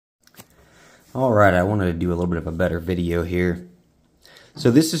Alright, I wanted to do a little bit of a better video here.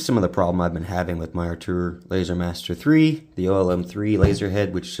 So this is some of the problem I've been having with my Ortur Laser Master 3, the OLM3 laser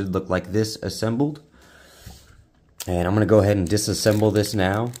head, which should look like this assembled. And I'm going to go ahead and disassemble this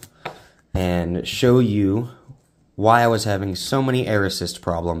now and show you why I was having so many air assist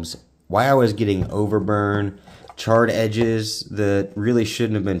problems, why I was getting overburn, charred edges that really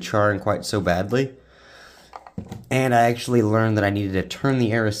shouldn't have been charring quite so badly. And I actually learned that I needed to turn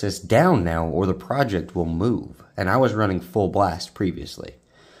the air assist down now or the project will move. And I was running full blast previously.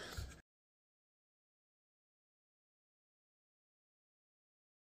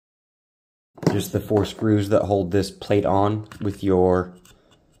 There's the 4 screws that hold this plate on with your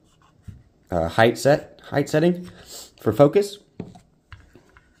height setting for focus.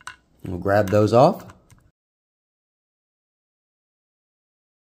 We'll grab those off.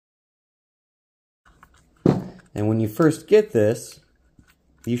 And when you first get this,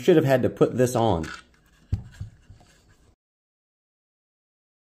 you should have had to put this on.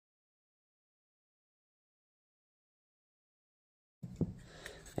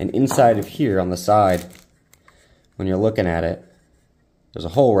 And inside of here on the side, when you're looking at it, there's a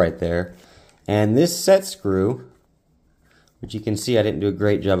hole right there. And this set screw, which you can see I didn't do a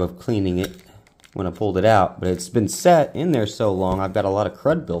great job of cleaning it when I pulled it out, but it's been set in there so long, I've got a lot of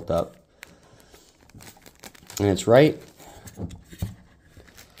crud built up. And it's right,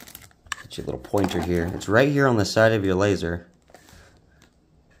 get your little pointer here, it's right here on the side of your laser.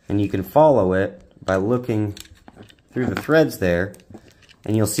 And you can follow it by looking through the threads there,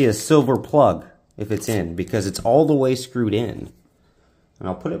 and you'll see a silver plug if it's in, because it's all the way screwed in. And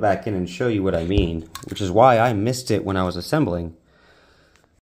I'll put it back in and show you what I mean, which is why I missed it when I was assembling.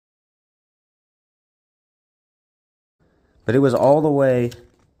 But it was all the way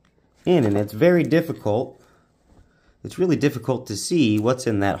in, and it's very difficult. It's really difficult to see what's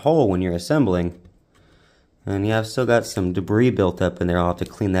in that hole when you're assembling. And yeah, I've still got some debris built up in there. I'll have to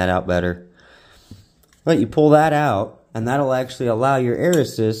clean that out better. But you pull that out, and that'll actually allow your air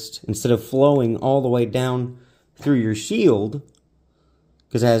assist, instead of flowing all the way down through your shield,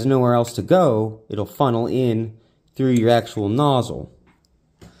 because it has nowhere else to go, it'll funnel in through your actual nozzle.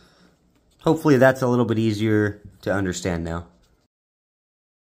 Hopefully that's a little bit easier to understand now.